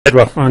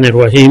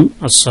रहमानिर्रहीम।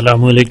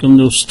 अस्सलाम वालेकुम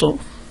दोस्तों,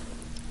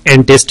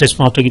 एनटीएस टेस्ट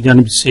मास्टर की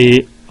जानिब से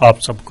आप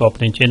सबको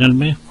अपने चैनल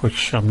में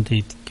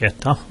खुशामदीद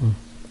कहता हूं।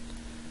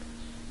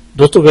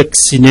 दोस्तों,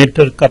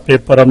 वैक्सीनेटर का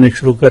पेपर हमने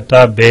शुरू किया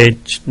था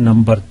बैच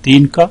नंबर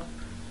 3 का,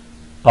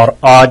 और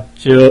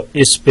आज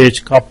इस बैच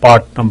का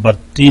पार्ट नंबर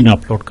 3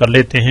 अपलोड कर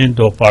लेते हैं।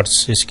 2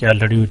 पार्ट्स इसके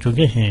ऑलरेडी हो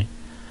चुके हैं।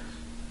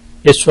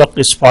 इस वक्त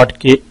इस पार्ट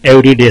के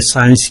एवरीडे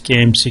साइंस के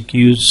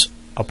एमसीक्यूज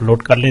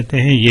अपलोड कर लेते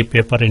हैं। ये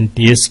पेपर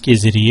एनटीएस के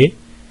जरिए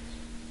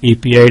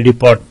ईपीआई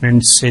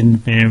डिपार्टमेंट सिंध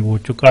में हो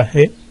चुका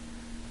है,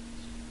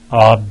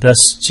 और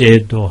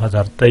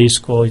 10/6/2023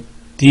 को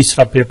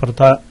तीसरा पेपर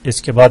था।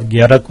 इसके बाद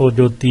 11 को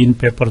जो 3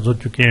 पेपर हो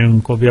चुके हैं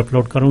उनको भी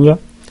अपलोड करूंगा।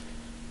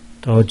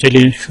 तो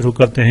चलिए शुरू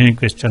करते हैं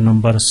क्वेश्चन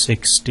नंबर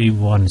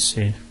 61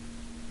 से।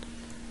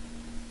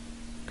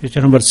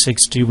 क्वेश्चन नंबर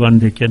 61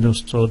 देखिए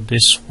दोस्तों,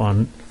 दिस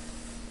वन।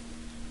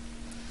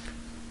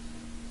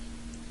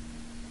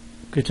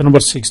 क्वेश्चन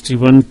नंबर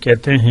 61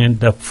 कहते हैं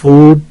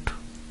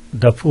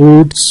the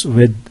foods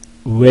with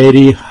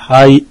very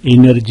high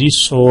energy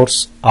source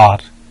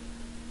are,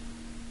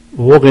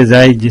 वो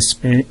ग़िज़ाएं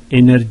जिसमें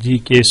एनर्जी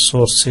के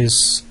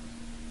सोर्सेस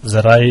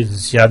ज़राए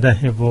ज़्यादा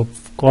हैं वो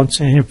कौन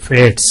से हैं?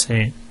 फैट्स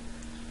हैं।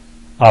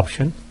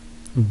 Option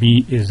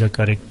B is the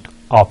correct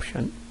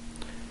option.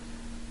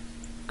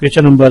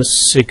 Question number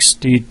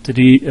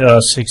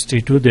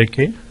 62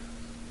 देखें।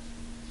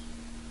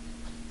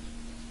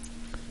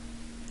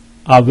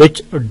 Which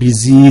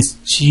disease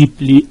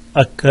cheaply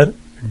occur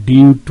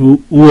due to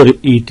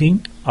overeating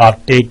or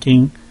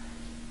taking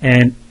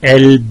an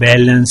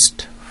ill-balanced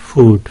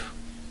food?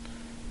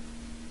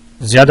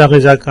 ज्यादा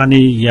ग़िज़ा खाने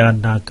या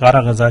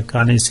नाकारा ग़िज़ा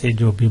खाने से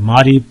जो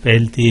बीमारी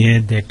फैलती है,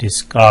 that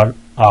is called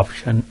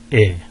option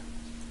A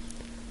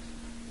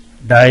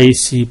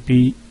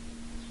डायसीपी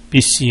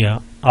पीसिया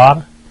और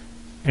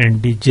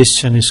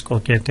इंडिजेशन, इसको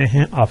कहते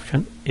हैं। ऑप्शन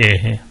ए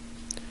है।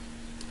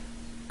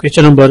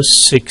 क्वेश्चन नंबर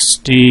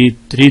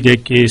 63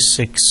 देखिए।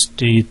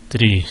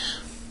 63,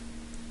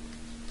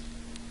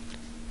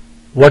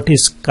 What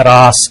is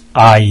cross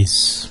eyes?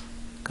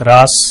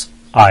 Cross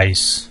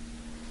eyes.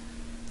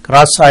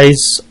 Cross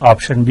eyes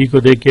option B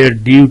को देखिए।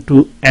 Due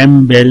to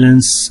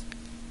imbalance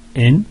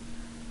in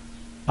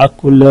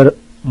ocular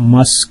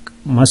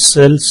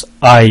muscles,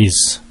 eyes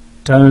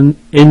turn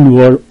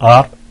inward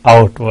or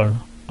outward.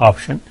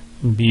 Option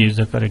B is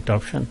the correct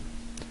option.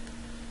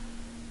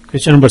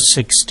 Question number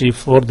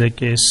 64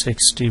 देखिए।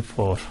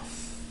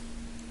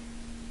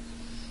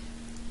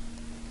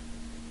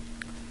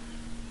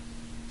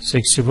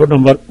 64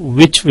 number,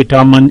 which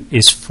vitamin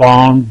is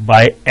formed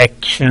by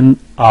action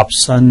of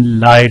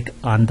sunlight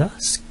on the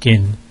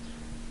skin?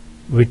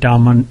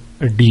 Vitamin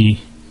D.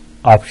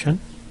 Option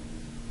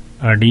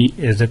D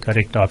is the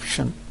correct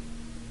option.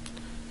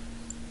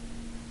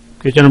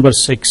 Question number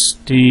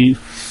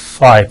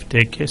 65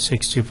 देखिए।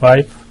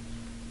 65,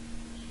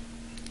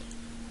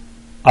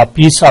 a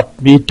piece of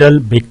metal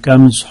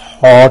becomes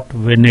hot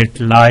when it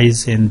lies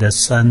in the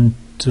sun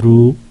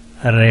through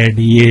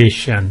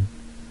radiation.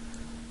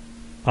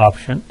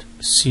 Option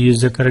C is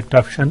the correct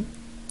option.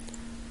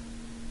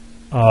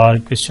 और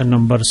question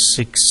number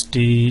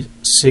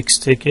 66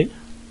 देखे।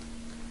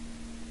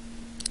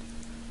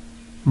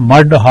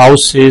 Mud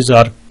houses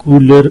are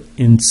cooler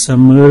in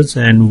summers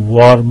and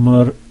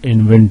warmer in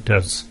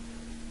winters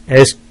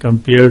as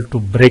compared to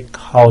brick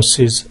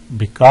houses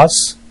because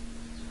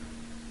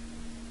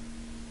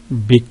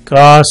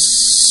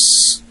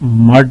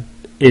mud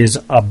is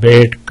a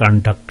bad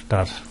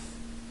conductor.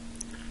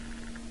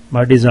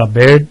 Mud is a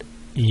bad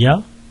या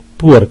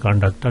poor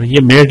conductor. ये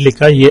made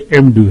लिखा, ये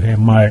एमडू है।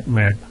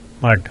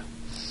 Mud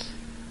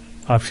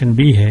option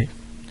B है।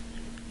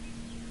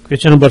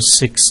 Question number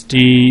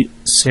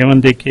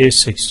 67 देखिए।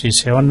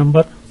 67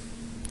 number,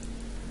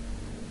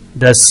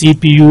 the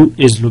CPU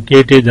is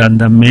located on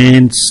the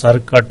main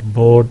circuit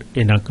board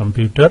in a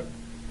computer.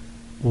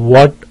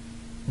 What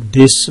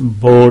this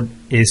board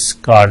is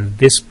called?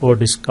 This board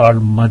is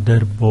called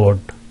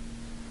motherboard.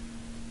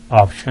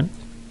 Option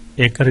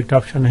A correct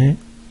option है।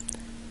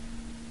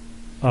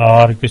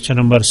 और question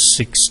number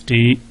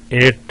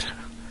 68,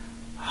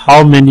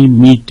 how many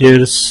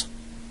metres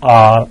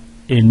are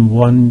in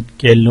 1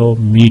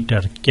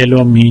 kilometre?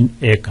 Kilo mean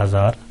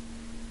 1000।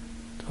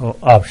 तो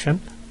option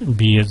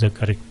B is the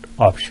correct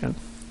option.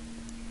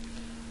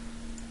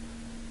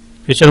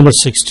 Question number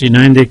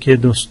 69 देखिए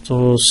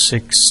दोस्तों।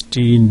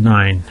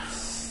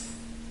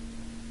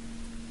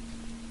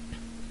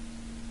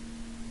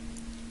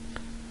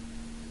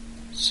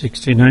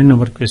 69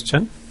 number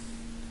question,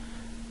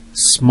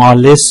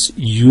 smallest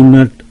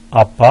unit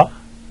of a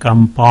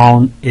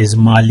compound is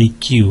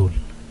molecule.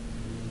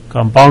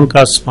 Compound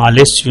का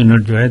smallest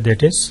unit जो है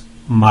that is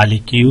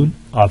molecule.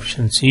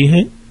 Option C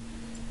है।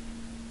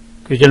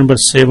 Question number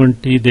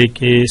 70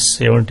 देखे।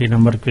 70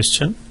 number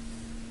question,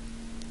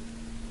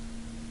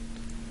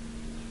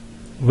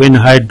 when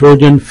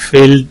hydrogen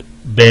filled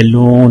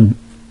balloon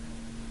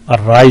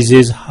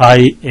rises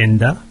high in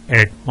the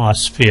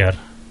atmosphere,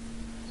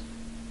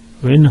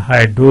 when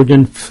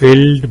hydrogen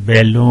filled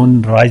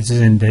balloon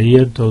rises in the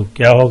air, तो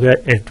क्या हो गया?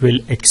 It will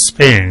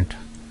expand.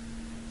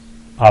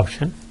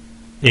 Option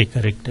A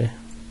correct है।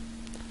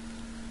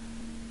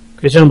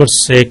 Question number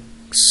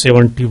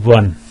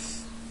 71,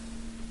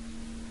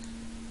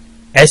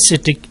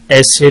 acetic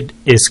acid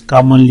is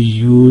commonly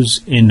used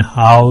in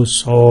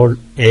household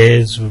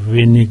as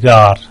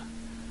vinegar,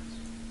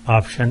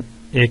 option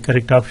A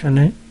correct option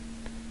है।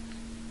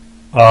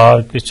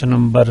 और question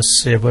number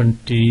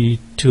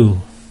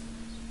 72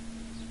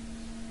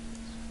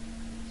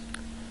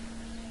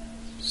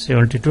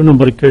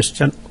 number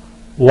question,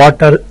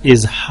 water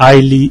is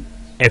highly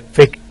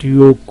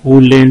effective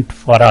coolant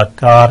for a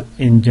car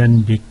engine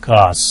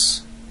because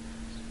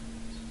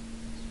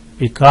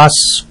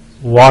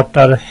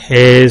water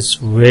has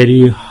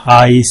very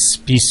high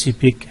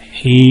specific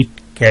heat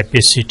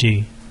capacity,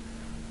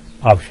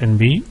 option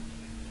B।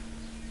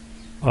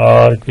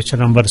 और question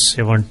number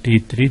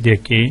 73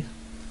 देखिए,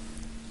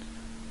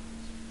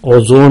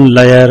 ozone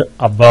layer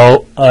above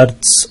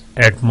earth's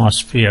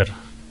atmosphere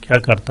क्या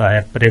करता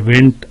है?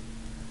 Prevent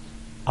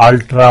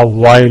ultra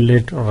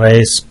violet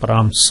rays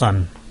from sun,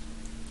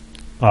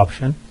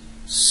 option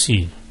C.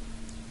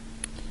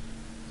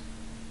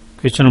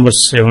 Question number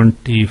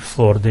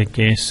 74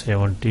 देखें,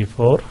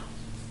 74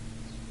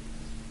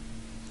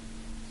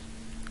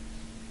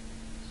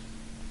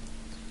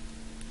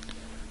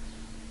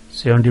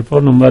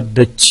 number,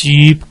 the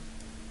chief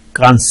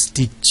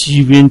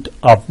constituent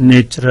of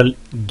natural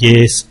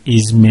gas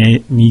is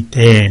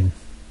methane,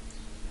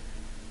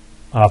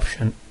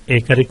 option A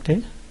correct है।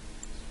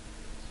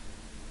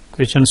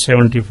 Question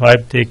 75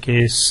 देखे,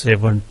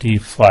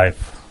 75,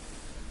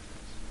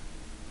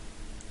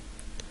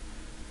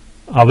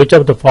 which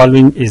of the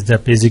following is the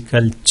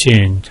physical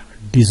change?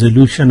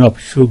 Dissolution of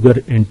sugar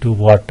into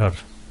water,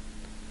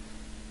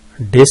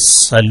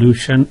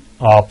 dissolution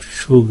of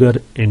sugar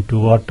into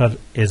water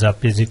is a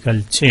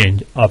physical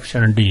change,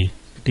 option D।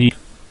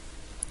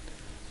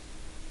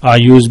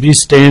 USB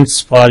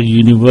stands for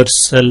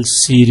Universal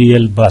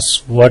Serial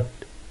Bus. What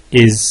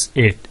is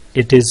it?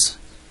 It is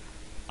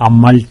a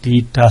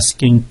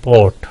multitasking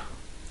port,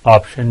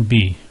 option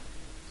B।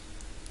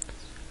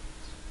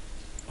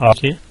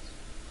 Okay.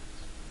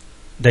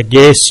 The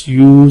gas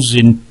used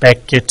in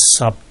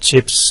packets of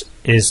chips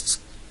is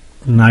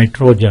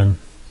nitrogen,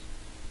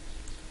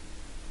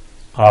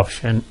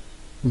 option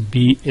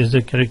B is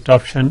the correct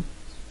option।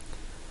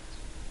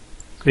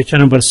 Question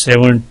number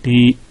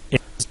 70 is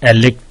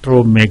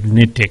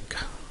electromagnetic.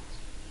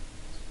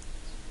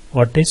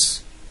 What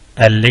is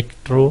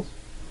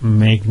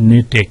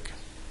electromagnetic?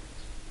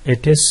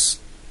 It is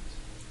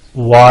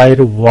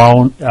wire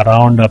wound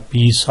around a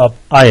piece of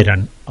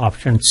iron,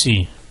 option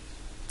C।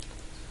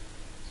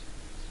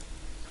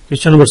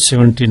 Question number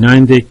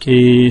 79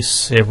 देखिए,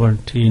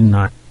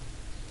 79।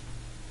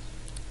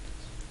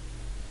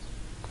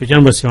 Question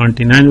number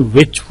 79,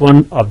 which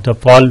one of the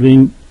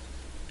following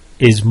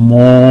is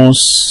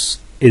most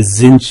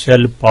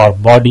essential for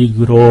body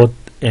growth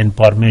and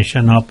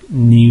formation of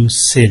new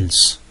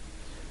cells?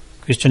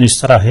 Question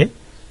इस तरह है,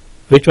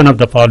 which one of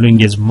the following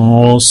is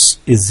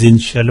most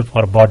essential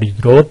for body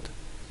growth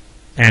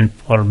and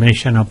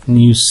formation of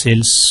new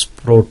cells?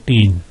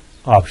 Protein,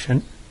 option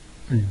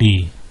D।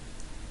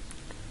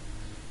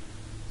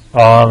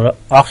 और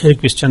आखिरी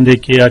question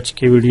देखिए आज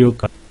के video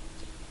का,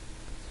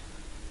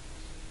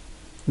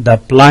 the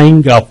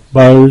flying of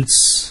birds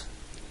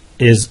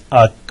is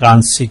a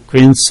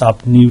consequence of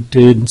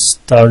Newton's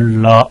third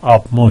law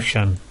of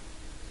motion,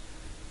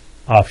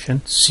 option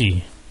C।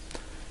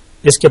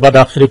 इसके बाद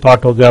आखिरी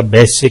part होगा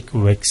बेसिक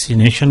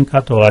वैक्सीनेशन का।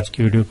 तो आज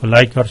की वीडियो को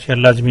लाइक और शेयर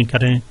लाजमी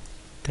करें।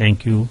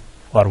 Thank you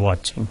for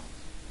watching.